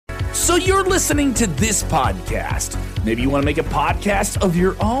So you're listening to this podcast. Maybe you want to make a podcast of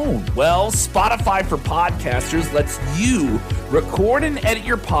your own. Well, Spotify for Podcasters lets you record and edit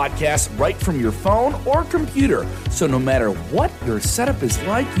your podcast right from your phone or computer. So no matter what your setup is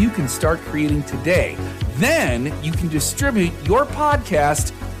like, you can start creating today. Then you can distribute your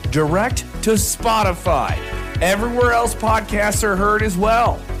podcast direct to Spotify. Everywhere else podcasts are heard as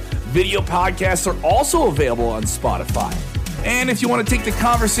well. Video podcasts are also available on Spotify. And if you want to take the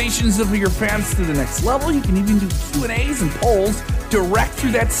conversations of your fans to the next level, you can even do Q&As and polls direct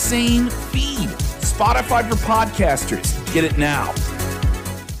through that same feed. Spotify for Podcasters. Get it now.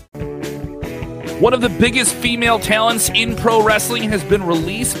 One of the biggest female talents in pro wrestling has been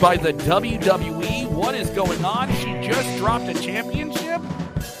released by the WWE. What is going on? She just dropped a championship?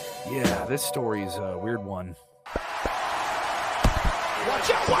 Yeah, this story is a weird one. Watch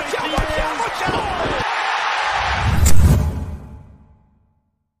out, watch out, watch out, watch out!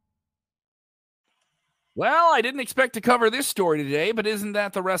 Well, I didn't expect to cover this story today, but isn't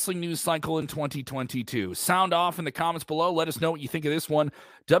that the wrestling news cycle in 2022? Sound off in the comments below. Let us know what you think of this one.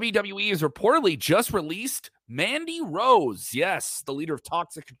 WWE has reportedly just released Mandy Rose. Yes, the leader of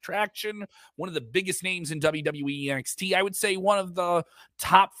Toxic Attraction, one of the biggest names in WWE NXT. I would say one of the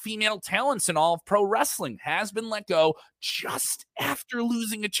top female talents in all of pro wrestling has been let go just after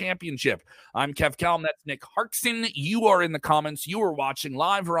losing a championship. I'm Kev Kelm. That's Nick Harkson. You are in the comments. You are watching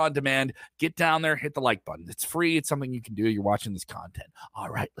live or on demand. Get down there, hit the like button. It's free. It's something you can do. You're watching this content. All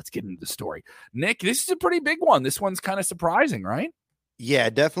right, let's get into the story. Nick, this is a pretty big one. This one's kind of surprising, right?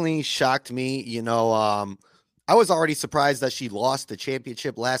 Yeah, definitely shocked me. I was already surprised that she lost the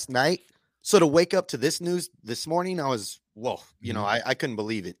championship last night. So to wake up to this news this morning, I was, whoa, I couldn't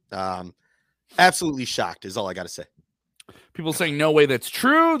believe it. Absolutely shocked is all I got to say. People saying, no way that's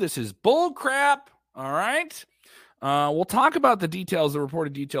true. This is bull crap. All right. We'll talk about the details, the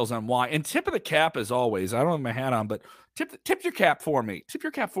reported details on why. And tip of the cap, as always. I don't have my hat on, but tip your cap for me. Tip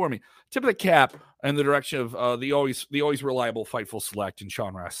your cap for me. Tip of the cap in the direction of the always reliable Fightful Select and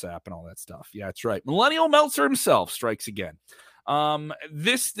Sean Rossap and all that stuff. Yeah, that's right. Millennial Meltzer himself strikes again.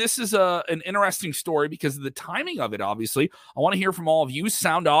 This is an interesting story because of the timing of it, obviously. I want to hear from all of you.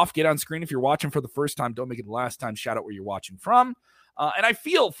 Sound off. Get on screen if you're watching for the first time. Don't make it the last time. Shout out where you're watching from. And I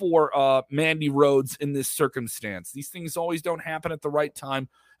feel for Mandy Rose in this circumstance. These things always don't happen at the right time,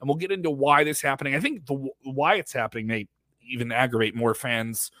 and we'll get into why this is happening. I think why it's happening may even aggravate more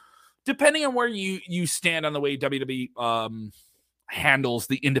fans, depending on where you stand on the way WWE handles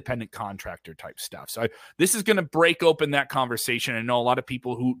the independent contractor type stuff. So this is going to break open that conversation. I know a lot of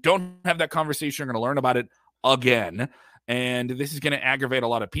people who don't have that conversation are going to learn about it again. And this is going to aggravate a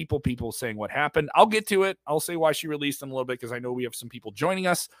lot of people saying what happened. I'll get to it. I'll say why she released them a little bit because I know we have some people joining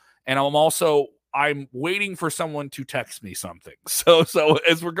us. And I'm waiting for someone to text me something. So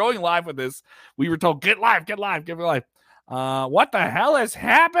as we're going live with this, we were told, get live. What the hell is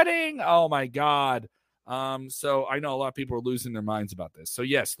happening? Oh my God. So I know a lot of people are losing their minds about this. So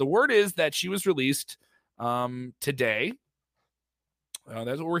yes, the word is that she was released today.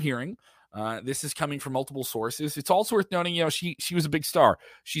 That's what we're hearing. This is coming from multiple sources. It's also worth noting, she was a big star.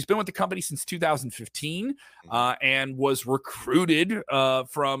 She's been with the company since 2015 and was recruited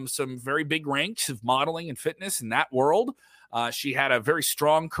from some very big ranks of modeling and fitness in that world. She had a very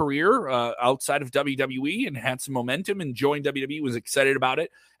strong career outside of WWE and had some momentum and joined WWE, was excited about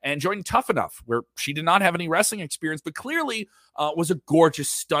it, and joined Tough Enough, where she did not have any wrestling experience, but clearly was a gorgeous,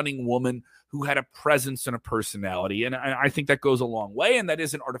 stunning woman who had a presence and a personality. And I think that goes a long way, and that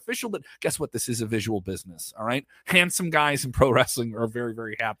isn't artificial, but guess what? This is a visual business, all right? Handsome guys in pro wrestling are very,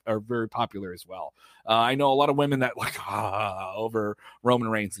 very very popular as well. I know a lot of women that over Roman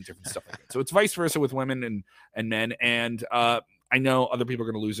Reigns and different stuff like that. So it's vice versa with women and men. And I know other people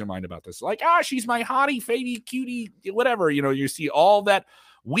are going to lose their mind about this. Like, she's my hottie, fadey, cutie, whatever. You see all that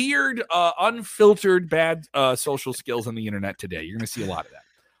weird, unfiltered, bad social skills on the internet today. You're going to see a lot of that.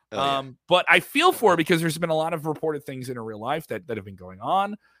 But I feel for her because there's been a lot of reported things in her real life that have been going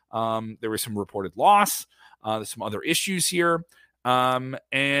on. There was some reported loss. There's some other issues here.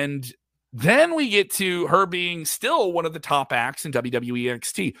 And then we get to her being still one of the top acts in WWE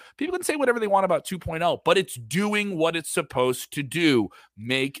NXT. People can say whatever they want about 2.0, but it's doing what it's supposed to do.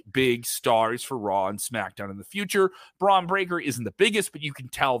 Make big stars for Raw and SmackDown in the future. Braun Breaker isn't the biggest, but you can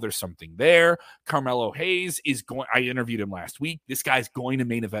tell there's something there. Carmelo Hayes is going. I interviewed him last week. This guy's going to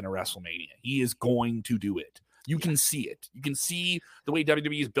main event at WrestleMania. He is going to do it. You can see it. You can see the way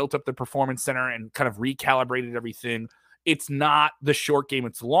WWE has built up the Performance Center and kind of recalibrated everything. It's not the short game,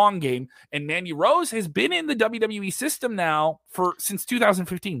 it's the long game. And Mandy Rose has been in the WWE system now since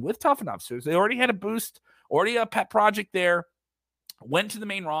 2015 with Tough Enough. So they already had a boost, already a pet project there. went to the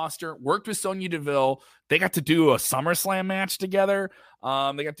main roster, worked with Sonya Deville. They got to do a SummerSlam match together.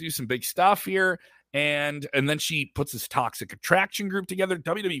 They got to do some big stuff here. And then she puts this Toxic Attraction group together.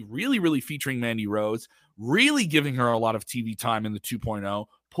 WWE really, really featuring Mandy Rose, really giving her a lot of TV time in the 2.0,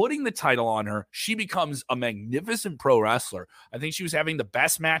 putting the title on her. She becomes a magnificent pro wrestler. I think she was having the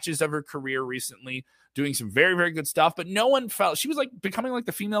best matches of her career recently, doing some very, very good stuff, but no one felt she was like becoming like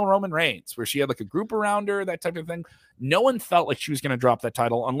the female Roman Reigns, where she had like a group around her, that type of thing. No one felt like she was going to drop that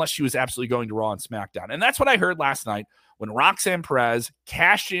title unless she was absolutely going to Raw and SmackDown. And that's what I heard last night when Roxanne Perez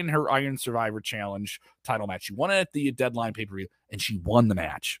cashed in her Iron Survivor Challenge title match. She won it at the Deadline pay-per-view, and she won the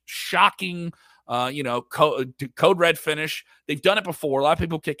match. Shocking. Code red finish. They've done it before. A lot of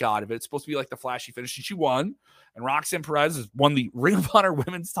people kick out of it. It's supposed to be like the flashy finish, and she won. And Roxanne Perez has won the Ring of Honor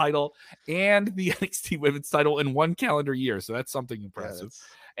Women's title and the NXT Women's title in one calendar year. So that's something impressive.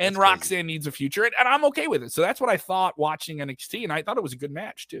 Yeah, that's Roxanne crazy. Needs a future, and I'm okay with it. So that's what I thought watching NXT, and I thought it was a good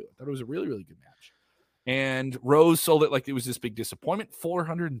match too. I thought it was a really, really good match. And Rose sold it like it was this big disappointment.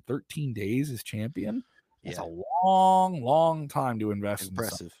 413 days as champion. That's a long, long time to invest.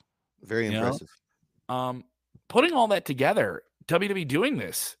 Impressive. Very impressive. Putting all that together, WWE doing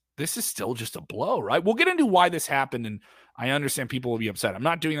this is still just a blow, right? We'll get into why this happened, and I understand people will be upset. I'm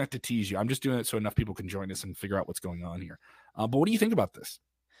not doing that to tease you. I'm just doing it so enough people can join us and figure out what's going on here. But what do you think about this?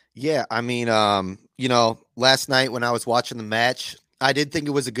 Yeah, I mean, last night when I was watching the match, I did think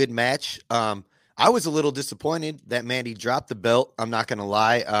it was a good match. I was a little disappointed that Mandy dropped the belt. I'm not going to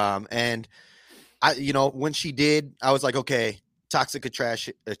lie. And I, when she did, I was like, okay, Toxic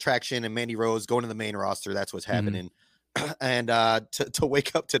Attraction and Mandy Rose going to the main roster. That's what's happening. And to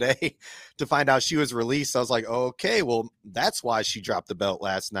wake up today to find out she was released, I was like, okay, well, that's why she dropped the belt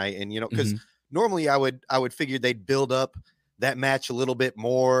last night. And, because normally I would figure they'd build up that match a little bit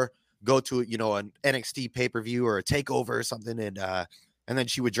more, go to, an NXT pay-per-view or a takeover or something. And then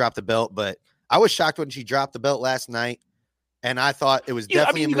she would drop the belt. But I was shocked when she dropped the belt last night. And I thought it was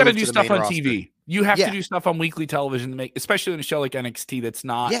definitely you got to do stuff on roster. TV. You have to do stuff on weekly television to make, especially in a show like NXT that's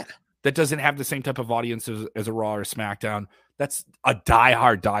not that doesn't have the same type of audience as a Raw or SmackDown. That's a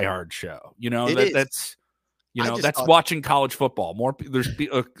diehard show. That's watching college football. There's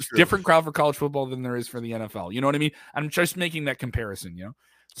a different crowd for college football than there is for the NFL. You know what I mean? I'm just making that comparison.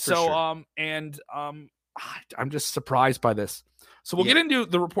 I'm just surprised by this. So we'll get into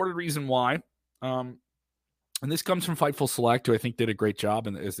the reported reason why. And this comes from Fightful Select, who I think did a great job,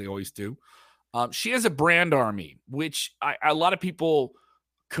 and as they always do. She has a brand army, which a lot of people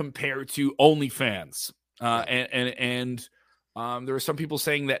compare to OnlyFans. And there are some people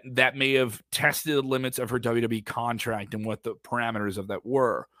saying that may have tested the limits of her WWE contract and what the parameters of that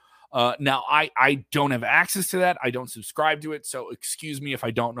were. Now, I don't have access to that. I don't subscribe to it. So excuse me if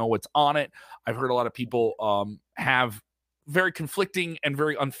I don't know what's on it. I've heard a lot of people have very conflicting and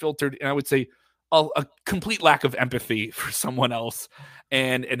very unfiltered, and I would say a complete lack of empathy for someone else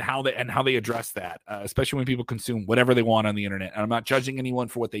and how they address that, especially when people consume whatever they want on the internet. And I'm not judging anyone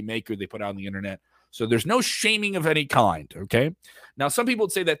for what they make or they put out on the internet. So there's no shaming of any kind. Okay. Now, some people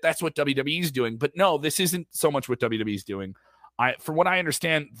would say that that's what WWE is doing, but no, this isn't so much what WWE is doing. From what I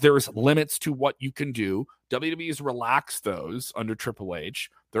understand, there's limits to what you can do. WWE has relaxed those under Triple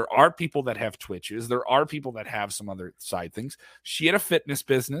H. There are people that have Twitches. There are people that have some other side things. She had a fitness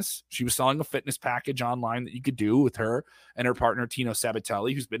business. She was selling a fitness package online that you could do with her and her partner, Tino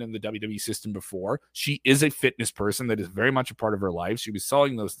Sabatelli, who's been in the WWE system before. She is a fitness person that is very much a part of her life. She was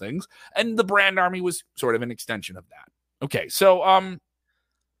selling those things. And the brand army was sort of an extension of that. Okay, so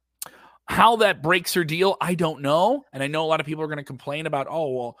how that breaks her deal, I don't know. And I know a lot of people are going to complain about,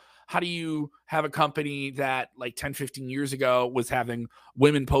 how do you have a company that like 10, 15 years ago was having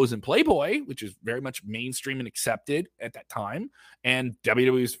women pose in Playboy, which is very much mainstream and accepted at that time. And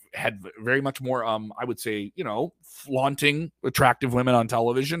WWE's had very much more, I would say, flaunting attractive women on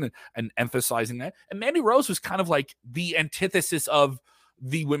television and emphasizing that. And Mandy Rose was kind of like the antithesis of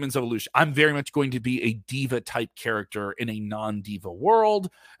the women's evolution. I'm very much going to be a diva type character in a non-diva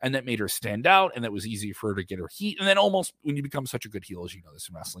world. And that made her stand out. And that was easy for her to get her heat. And then almost when you become such a good heel, as you know this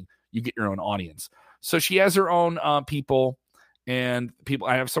in wrestling, you get your own audience. So she has her own people and people.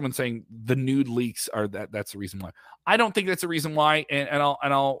 I have someone saying the nude leaks are that's the reason why. I don't think that's the reason why. And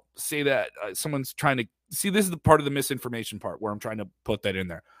I'll say that someone's trying to see, this is the part of the misinformation part where I'm trying to put that in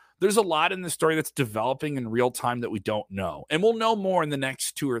there. There's a lot in the story that's developing in real time that we don't know. And we'll know more in the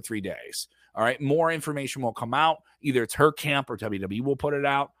next 2 or 3 days. All right. More information will come out. Either it's her camp or WWE will put it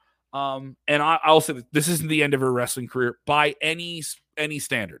out. And I'll say that this isn't the end of her wrestling career by any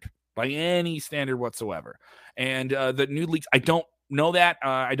standard whatsoever. And the nude leaks, I don't know that.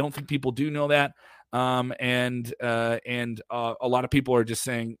 I don't think people do know that. And a lot of people are just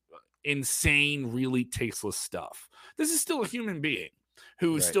saying insane, really tasteless stuff. This is still a human being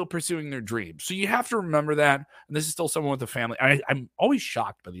who is still pursuing their dreams. So you have to remember that. And this is still someone with a family. I'm always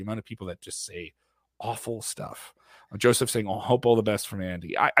shocked by the amount of people that just say awful stuff. Joseph saying, "Oh, hope all the best for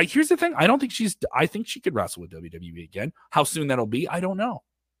Mandy." Here's the thing. I think she could wrestle with WWE again. How soon that'll be, I don't know.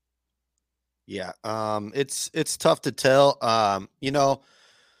 Yeah. It's tough to tell.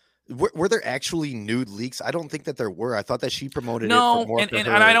 Were there actually nude leaks? I don't think that there were. I thought that she promoted it for more and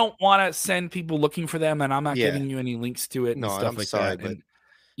I don't want to send people looking for them, and I'm not giving you any links to it and stuff I'm like sorry, that. But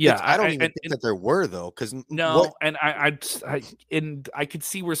yeah, I don't even think that there were though, because and I could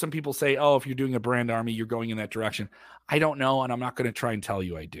see where some people say, "Oh, if you're doing a brand army, you're going in that direction." I don't know, and I'm not going to try and tell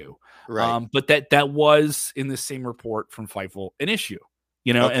you I do. Right. But that was in the same report from Fightful an issue,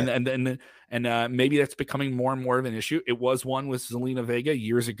 and maybe that's becoming more and more of an issue. It was one with Zelina Vega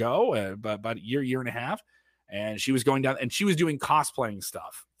years ago, about a year and a half, and she was going down and she was doing cosplaying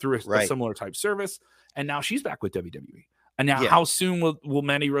stuff through a similar type service, and now she's back with WWE. And now, how soon will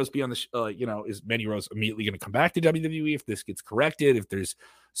Mandy Rose be on the? Is Mandy Rose immediately going to come back to WWE if this gets corrected? If there's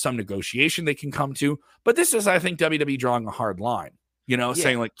some negotiation they can come to? But this is, I think, WWE drawing a hard line.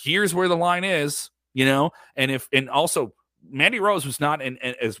 Saying like, here's where the line is. And also Mandy Rose was not in,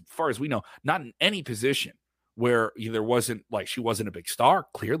 as far as we know, not in any position where there wasn't like she wasn't a big star.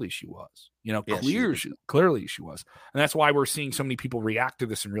 Clearly she was. Clearly she was. And that's why we're seeing so many people react to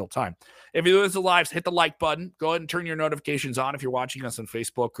this in real time. If you're listening live, hit the like button. Go ahead and turn your notifications on if you're watching us on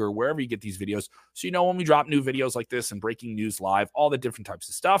Facebook or wherever you get these videos, so you know when we drop new videos like this and breaking news live, all the different types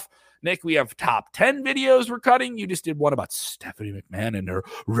of stuff. Nick, we have top 10 videos we're cutting. You just did one about Stephanie McMahon and her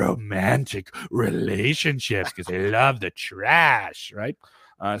romantic relationships because they love the trash, right?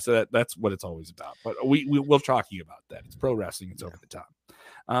 So that's what it's always about. But we'll talk to you about that. It's pro wrestling. It's over the top.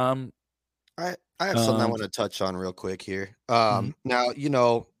 I have something I want to touch on real quick here. Now,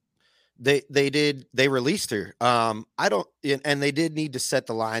 they released her. And they did need to set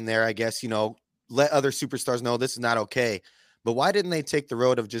the line there, I guess, let other superstars know this is not okay. But why didn't they take the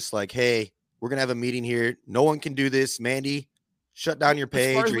road of just like, hey, we're going to have a meeting here. No one can do this. Mandy, shut down your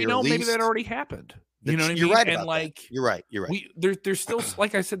page. As far as or we know, maybe that already happened. You know what I mean? You're right. And like, that. You're right. There's still,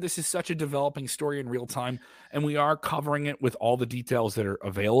 like I said, this is such a developing story in real time, and we are covering it with all the details that are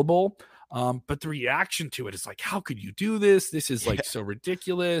available. But the reaction to it is like, how could you do this? This is like so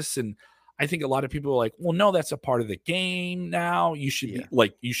ridiculous. And I think a lot of people are like, well, no, that's a part of the game now. You should be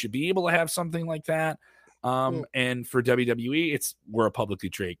like, you should be able to have something like that. And for WWE, we're a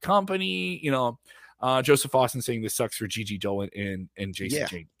publicly traded company, Joseph Austin saying this sucks for Gigi Dolan and Jason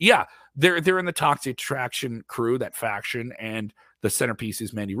Jane. Yeah, they're in the Toxic Attraction crew, that faction, and the centerpiece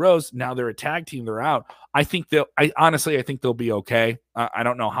is Mandy Rose. Now they're a tag team. They're out. I think they'll be okay. I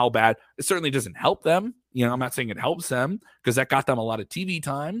don't know how bad. It certainly doesn't help them. I'm not saying it helps them because that got them a lot of TV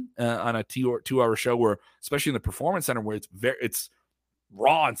time on a 2-hour show where, especially in the Performance Center, where it's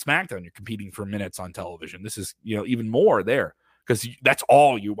Raw and SmackDown. You're competing for minutes on television. This is even more there because that's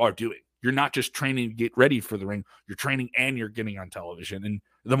all you are doing. You're not just training to get ready for the ring. You're training and you're getting on television. And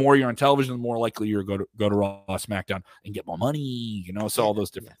the more you're on television, the more likely you're to go to Raw, SmackDown, and get more money. So all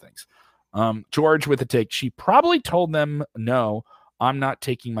those different things. George with a take. She probably told them, no, I'm not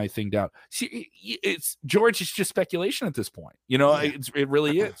taking my thing down. See, it's George. It's just speculation at this point. It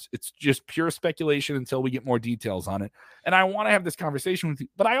really is. It's just pure speculation until we get more details on it. And I want to have this conversation with you,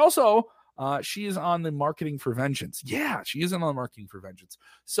 but I also. She is on the marketing for Vengeance. Yeah, she is on the marketing for Vengeance.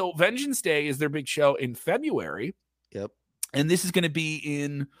 So Vengeance Day is their big show in February. Yep. And this is going to be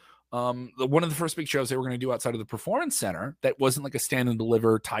in one of the first big shows they were going to do outside of the Performance Center that wasn't like a stand and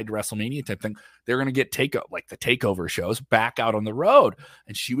deliver tied to WrestleMania type thing. They're going to get the takeover shows back out on the road.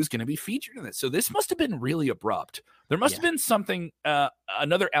 And she was going to be featured in this. So this must have been really abrupt. There must have been something,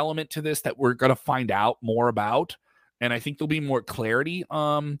 another element to this that we're going to find out more about. And I think there'll be more clarity.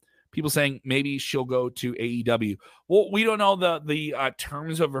 People saying maybe she'll go to AEW. Well, we don't know the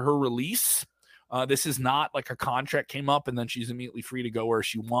terms of her release. This is not like a contract came up and then she's immediately free to go where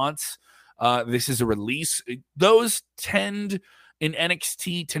she wants. This is a release. Those tend in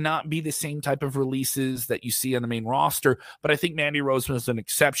NXT to not be the same type of releases that you see on the main roster. But I think Mandy Rose was an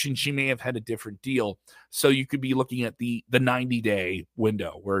exception. She may have had a different deal. So you could be looking at the 90-day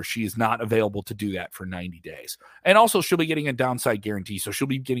window where she is not available to do that for 90 days. And also she'll be getting a downside guarantee. So she'll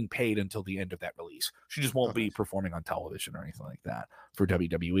be getting paid until the end of that release. She just won't be performing on television or anything like that for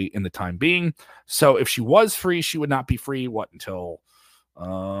WWE in the time being. So if she was free, she would not be free until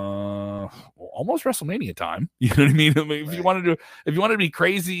almost WrestleMania time. You know what I mean? If you wanted to be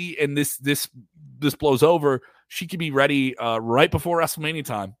crazy and this blows over, she could be ready right before WrestleMania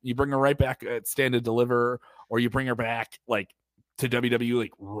time. You bring her right back at Stand and Deliver, or you bring her back like to WWE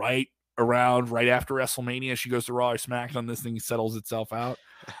like right after WrestleMania. She goes to Raw or SmackDown. This thing settles itself out.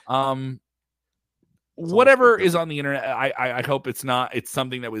 Whatever is on the internet, I hope it's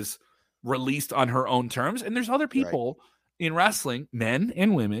something that was released on her own terms. And there's other people in wrestling, men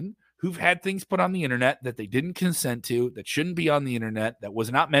and women, who've had things put on the internet that they didn't consent to, that shouldn't be on the internet, that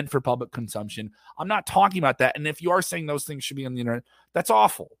was not meant for public consumption. I'm not talking about that. And if you are saying those things should be on the internet, that's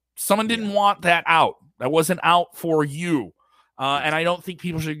awful. Someone didn't want that out. That wasn't out for you. And I don't think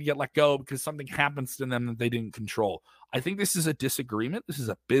people should get let go because something happens to them that they didn't control. I think this is a disagreement. This is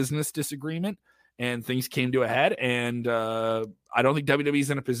a business disagreement, and things came to a head. And I don't think WWE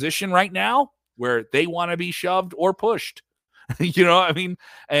is in a position right now where they want to be shoved or pushed. You know what I mean?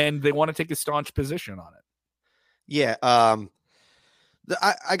 And they want to take a staunch position on it. Yeah.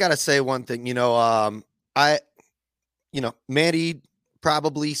 I got to say one thing, Mandy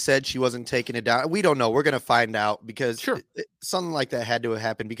probably said she wasn't taking it down. We don't know. We're going to find out because something like that had to have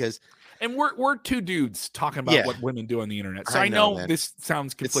happened and we're two dudes talking about what women do on the internet. So I know this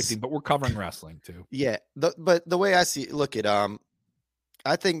sounds conflicting, but we're covering wrestling too. Yeah. But the way I see it, look at,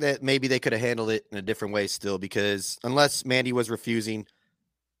 I think that maybe they could have handled it in a different way still, because unless Mandy was refusing,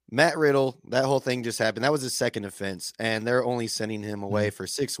 Matt Riddle, that whole thing just happened. That was his second offense, and they're only sending him away for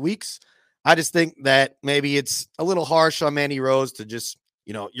 6 weeks. I just think that maybe it's a little harsh on Mandy Rose to just,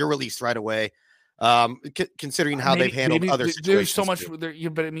 you're released right away. Considering how they've handled other situations. There's so much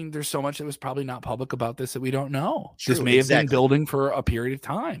but I mean, there's so much that was probably not public about this that we don't know. True, this may have been building for a period of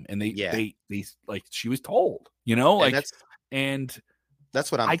time, and they like she was told, and that's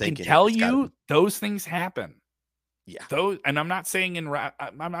what I'm thinking. I can tell you those things happen. Yeah. And I'm not saying in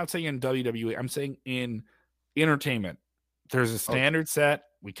WWE, I'm saying in entertainment. There's a standard set.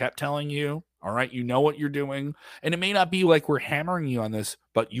 We kept telling you, all right, you know what you're doing. And it may not be like we're hammering you on this,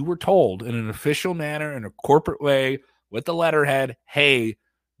 but you were told in an official manner, in a corporate way, with the letterhead, hey,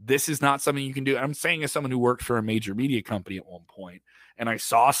 this is not something you can do. I'm saying as someone who worked for a major media company at one point, and I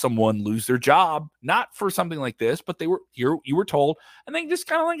saw someone lose their job, not for something like this, but you were told, and they just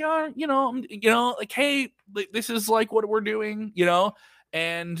kind of like, like, hey, this is like what we're doing,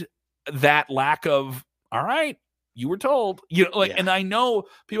 and that lack of, all right, you were told, and I know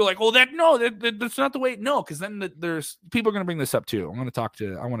people are like, well, that's not the way. No, because then there's people are going to bring this up too. I want to talk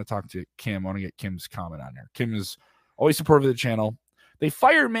to Kim. I want to get Kim's comment on there. Kim is always supportive of the channel. They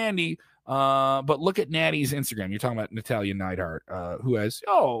fire Mandy, but look at Natty's Instagram. You're talking about Natalia Neidhart, who has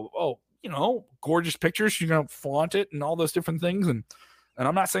gorgeous pictures. She's going to flaunt it and all those different things. And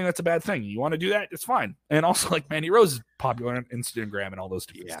I'm not saying that's a bad thing. You want to do that, it's fine. And also, like, Mandy Rose is popular on Instagram and all those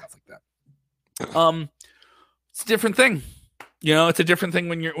different stuff like that. It's a different thing. It's a different thing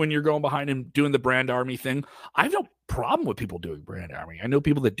when you're going behind and doing the brand army thing. I have no problem with people doing brand army. I know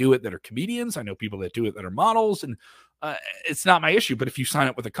people that do it that are comedians. I know people that do it that are models, and it's not my issue. But if you sign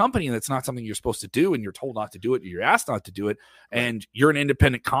up with a company and that's not something you're supposed to do, and you're told not to do it, or you're asked not to do it, and you're an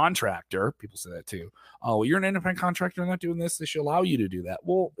independent contractor, people say that too. Oh, well, you're an independent contractor, not doing this. They should allow you to do that.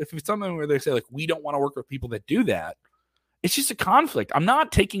 Well, if it's something where they say, like, we don't want to work with people that do that, it's just a conflict. I'm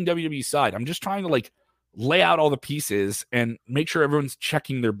not taking WWE's side. I'm just trying to, like, lay out all the pieces and make sure everyone's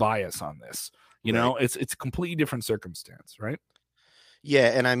checking their bias on this. It's a completely different circumstance, right?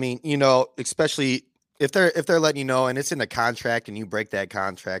 Yeah, and I mean, especially if they're letting you know and it's in the contract and you break that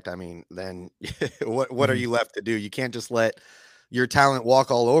contract, I mean, then what are you left to do? You can't just let your talent walk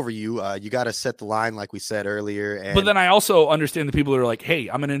all over you. You got to set the line, like we said earlier. But then I also understand the people that are like, hey,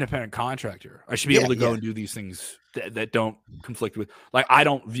 I'm an independent contractor. I should be able to go and do these things that don't conflict with, like, I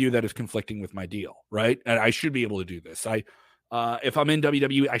don't view that as conflicting with my deal, right? And I should be able to do this. If I'm in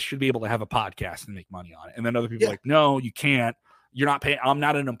WWE, I should be able to have a podcast and make money on it. And then other people are like, no, you can't. You're not paying. I'm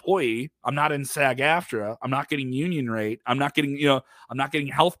not an employee. I'm not in SAG-AFTRA. I'm not getting union rate. I'm not getting, I'm not getting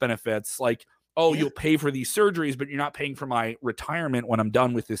health benefits. Like, you'll pay for these surgeries, but you're not paying for my retirement when I'm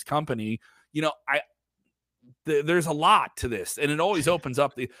done with this company. There's a lot to this, and it always opens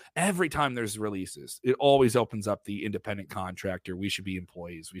up every time there's releases, it always opens up the independent contractor. We should be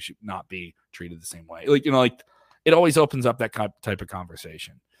employees. We should not be treated the same way. It always opens up that type of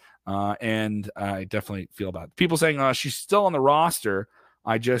conversation. And I definitely feel about it. People saying, she's still on the roster.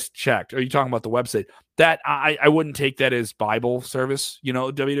 I just checked. Are you talking about the website? That I wouldn't take that as Bible service.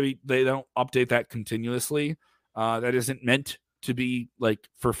 WWE, they don't update that continuously. That isn't meant to be like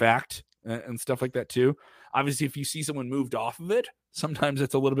for fact and stuff like that too. Obviously, if you see someone moved off of it, sometimes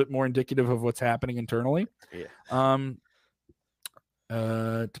it's a little bit more indicative of what's happening internally. Yeah.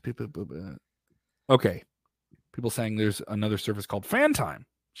 Okay. People saying there's another service called Fan Time.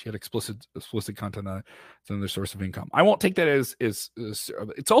 She had explicit content on it. It's another source of income. I won't take that as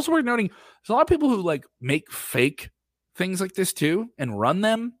it's also worth noting there's a lot of people who like make fake things like this too and run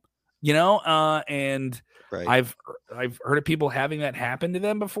them, and Right. I've heard of people having that happen to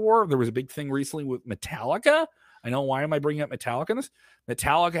them before. There was a big thing recently with Metallica. I know, why am I bringing up Metallica in this?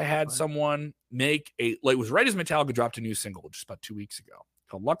 Metallica had someone make it was right as Metallica dropped a new single just about 2 weeks ago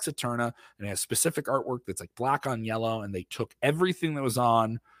called Lux Eterna, and it has specific artwork that's like black on yellow, and they took everything that was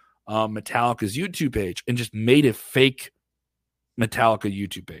on Metallica's YouTube page and just made a fake Metallica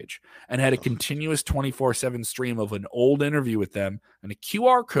YouTube page and had a continuous 24/7 stream of an old interview with them and a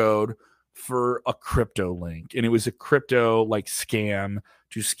QR code for a crypto link, and it was a crypto like scam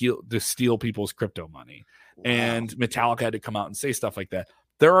to steal people's crypto money. Wow. And Metallica had to come out and say stuff like that.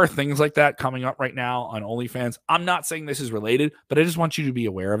 There are things like that coming up right now on OnlyFans. I'm not saying this is related, but I just want you to be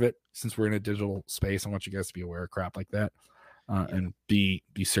aware of it. Since we're in a digital space, I want you guys to be aware of crap like that and be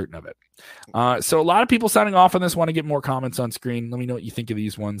certain of it. So a lot of people signing off on this want to get more comments on screen. Let me know what you think of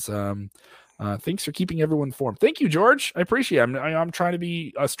these ones. Thanks for keeping everyone informed. Thank you, George. I appreciate it. I'm trying to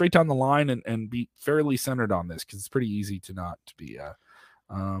be straight down the line and be fairly centered on this because it's pretty easy to not to be.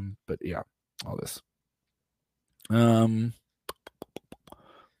 But yeah, all this.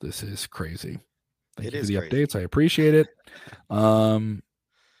 This is crazy. Thank you for the updates. I appreciate it.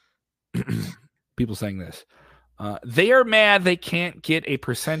 People saying this. They are mad they can't get a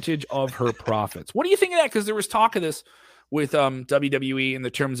percentage of her profits. What do you think of that? Because there was talk of this with WWE in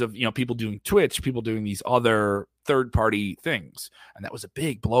the terms of people doing Twitch, people doing these other third-party things. And that was a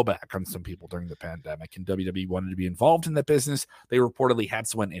big blowback on some people during the pandemic. And WWE wanted to be involved in that business. They reportedly had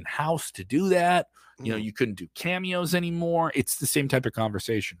someone in-house to do that. You couldn't do cameos anymore. It's the same type of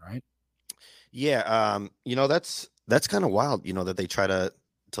conversation, right? Yeah. That's kind of wild, that they try to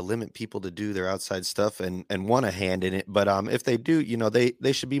limit people to do their outside stuff and want a hand in it. But if they do,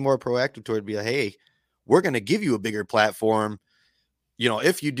 they should be more proactive toward be like, hey, we're going to give you a bigger platform.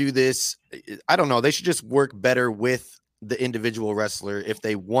 If you do this, I don't know. They should just work better with the individual wrestler if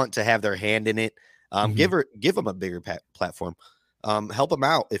they want to have their hand in it. Give them a bigger platform. Help them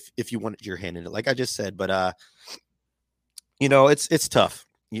out if you want your hand in it, like I just said. But it's tough.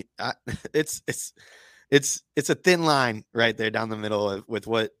 It's a thin line right there down the middle with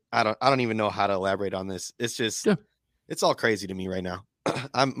what I don't even know how to elaborate on this. It's just It's all crazy to me right now.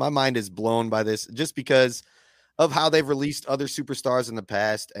 My mind is blown by this just because of how they've released other superstars in the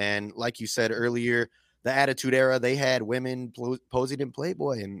past. And like you said earlier, the Attitude Era, they had women posing in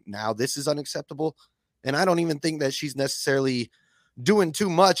Playboy, and now this is unacceptable. And I don't even think that she's necessarily doing too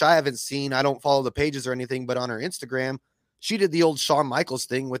much. I don't follow the pages or anything, but on her Instagram, she did the old Shawn Michaels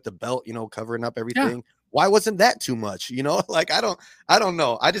thing with the belt, covering up everything. Yeah. Why wasn't that too much? Like, I don't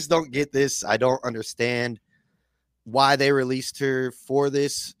know. I just don't get this. I don't understand why they released her for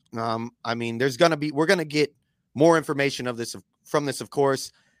this. I mean, we're going to get more information from this, of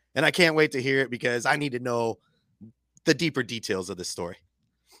course. And I can't wait to hear it because I need to know the deeper details of this story.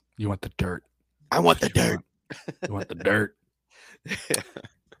 You want the dirt. I want the dirt. You want the dirt.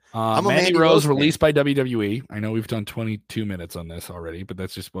 Mandy Rose released by WWE. I know we've done 22 minutes on this already, but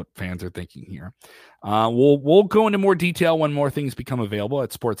that's just what fans are thinking here. We'll go into more detail when more things become available at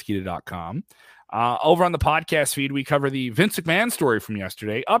sportskeeda.com. Over on the podcast feed, we cover the Vince McMahon story from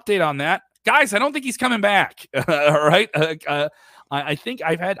yesterday. Update on that. Guys, I don't think he's coming back. All right. I think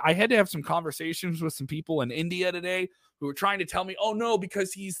I had to have some conversations with some people in India today who were trying to tell me, oh no,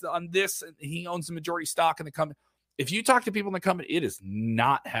 because he's on this and he owns the majority stock in the company. If you talk to people in the company, it is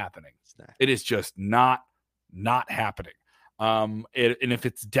not happening. It is just not happening. And if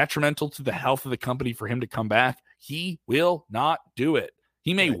it's detrimental to the health of the company for him to come back, he will not do it.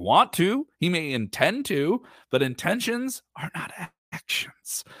 He may want to, he may intend to, but intentions are not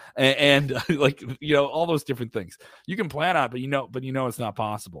actions. And all those different things. You can plan on it, but it's not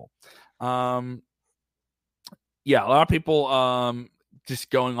possible. A lot of people just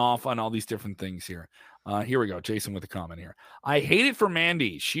going off on all these different things here. Here we go. Jason with a comment here. I hate it for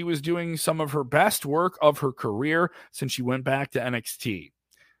Mandy. She was doing some of her best work of her career since she went back to NXT.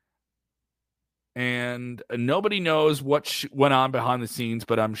 And nobody knows what went on behind the scenes,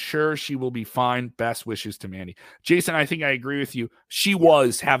 but I'm sure she will be fine. Best wishes to Mandy. Jason, I think I agree with you. She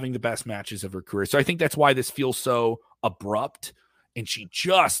was having the best matches of her career. So I think that's why this feels so abrupt. And she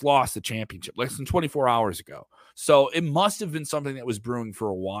just lost the championship less than 24 hours ago. So it must have been something that was brewing for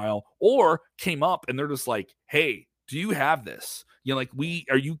a while or came up and they're just like, hey, do you have this?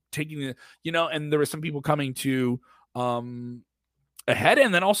 Are you taking the, and there were some people coming to ahead.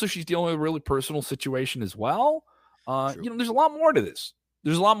 And then also she's dealing with a really personal situation as well. There's a lot more to this.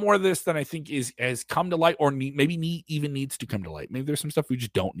 There's a lot more of this than I think has come to light, or even needs to come to light. Maybe there's some stuff we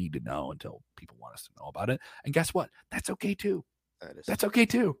just don't need to know until people want us to know about it. And guess what? That's okay too. That's okay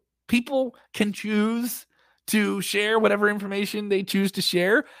too. People can choose to share whatever information they choose to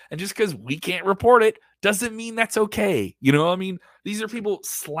share. And just because we can't report it doesn't mean that's okay. You know what I mean? These are people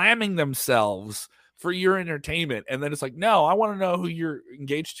slamming themselves for your entertainment. And then it's like, no, I want to know who you're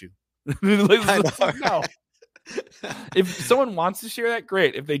engaged to. No. If someone wants to share that,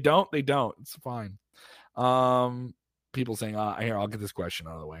 great. If they don't, they don't. It's fine. People saying, here, I'll get this question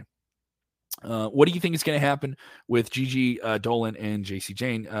out of the way. What do you think is going to happen with Gigi Dolan and JC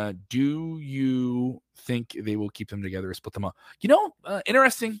Jane? Do you think they will keep them together or split them up?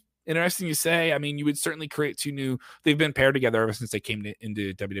 Interesting you say. I mean, you would certainly create two new. They've been paired together ever since they came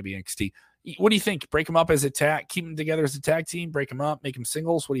into WWE NXT. What do you think? Break them up as a tag, keep them together as a tag team, break them up, make them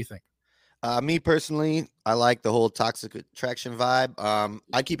singles. What do you think? Me personally, I like the whole Toxic Attraction vibe.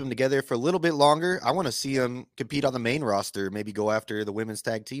 I keep them together for a little bit longer. I want to see them compete on the main roster, maybe go after the women's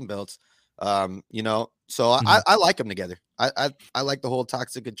tag team belts. So I like them together. I like the whole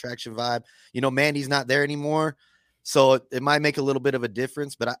Toxic Attraction vibe. Mandy's not there anymore, so it might make a little bit of a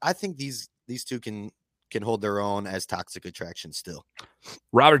difference, but I think these two can hold their own as Toxic Attraction still.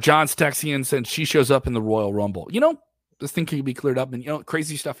 Robert Johns texting in said she shows up in the Royal Rumble. This thing can be cleared up, and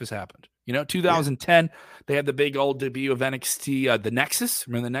crazy stuff has happened. 2010, they had the big old debut of NXT, the Nexus.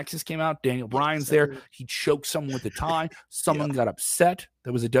 Remember the Nexus came out? Daniel Bryan's there. He choked someone with the tie. Someone got upset.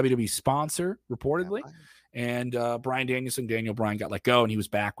 There was a WWE sponsor, reportedly. And Daniel Bryan got let go, and he was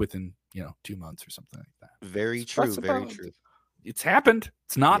back within, 2 months or something like that. Very true. Very true. It's happened.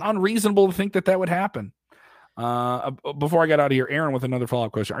 It's not unreasonable to think that would happen. Before I got out of here, Aaron with another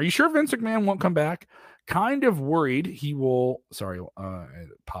follow-up question. Are you sure Vince McMahon won't come back? Kind of worried he will. Sorry,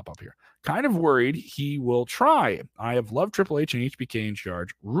 pop up here. Kind of worried he will try. I have loved Triple H and HBK in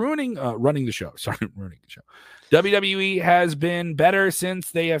charge, running the show. Sorry, ruining the show. WWE has been better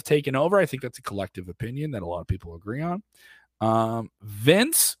since they have taken over. I think that's a collective opinion that a lot of people agree on.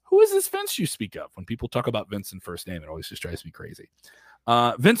 Vince, who is this Vince you speak of? When people talk about Vince in first name, it always just drives me crazy.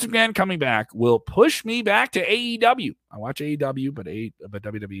 Vince McMahon coming back will push me back to AEW. I watch AEW, but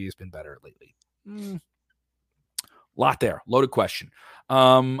WWE has been better lately. Lot there. Loaded question.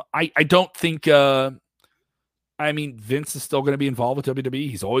 I don't think Vince is still going to be involved with WWE.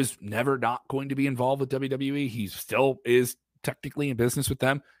 He's always never not going to be involved with WWE. He still is technically in business with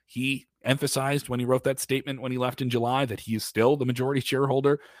them. He emphasized when he wrote that statement when he left in July that he is still the majority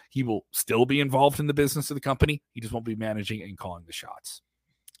shareholder. He will still be involved in the business of the company. He just won't be managing and calling the shots.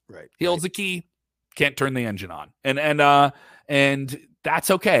 Right. He holds the key, can't turn the engine on. And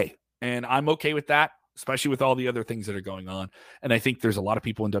that's okay. And I'm okay with that, especially with all the other things that are going on. And I think there's a lot of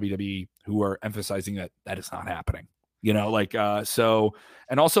people in WWE who are emphasizing that is not happening. And also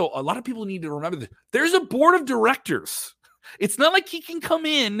a lot of people need to remember that there's a board of directors. It's not like he can come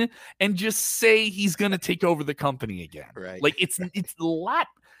in and just say he's going to take over the company again. Right. Like it's a lot.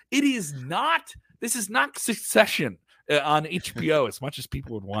 It is not, this is not Succession on HBO as much as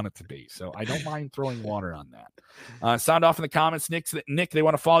people would want it to be. So I don't mind throwing water on that. Sound off in the comments, Nick, they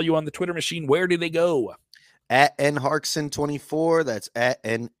want to follow you on the Twitter machine. Where do they go? At nharksen24. That's at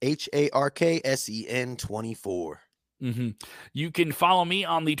NHARKSEN24. Mm-hmm. You can follow me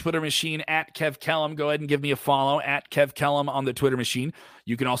on the Twitter machine at Kev Kellum. Go ahead and give me a follow at Kev Kellum on the Twitter machine.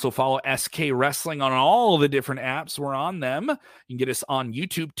 You can also follow SK Wrestling on all the different apps. We're on them. You can get us on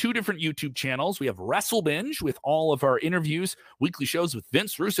YouTube, 2 different YouTube channels. We have Wrestle Binge with all of our interviews, weekly shows with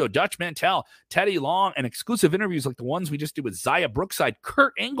Vince Russo, Dutch Mantel, Teddy Long, and exclusive interviews like the ones we just did with Zaya Brookside,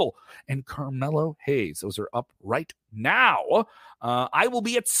 Kurt Angle, and Carmelo Hayes. Those are up right now. I will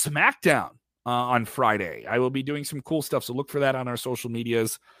be at SmackDown on Friday. I will be doing some cool stuff, so look for that on our social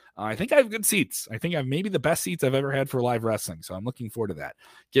medias. I think I have good seats. I think I have maybe the best seats I've ever had for live wrestling, so I'm looking forward to that.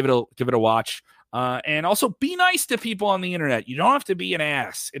 Give it a watch. And also be nice to people on the internet. You don't have to be an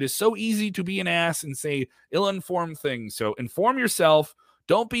ass. It is so easy to be an ass and say ill-informed things. So inform yourself.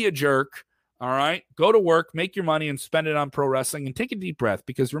 Don't be a jerk. All right? Go to work, make your money, and spend it on pro wrestling, and take a deep breath,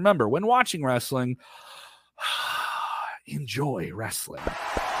 because remember, when watching wrestling, enjoy wrestling.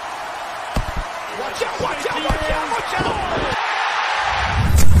 Watch out!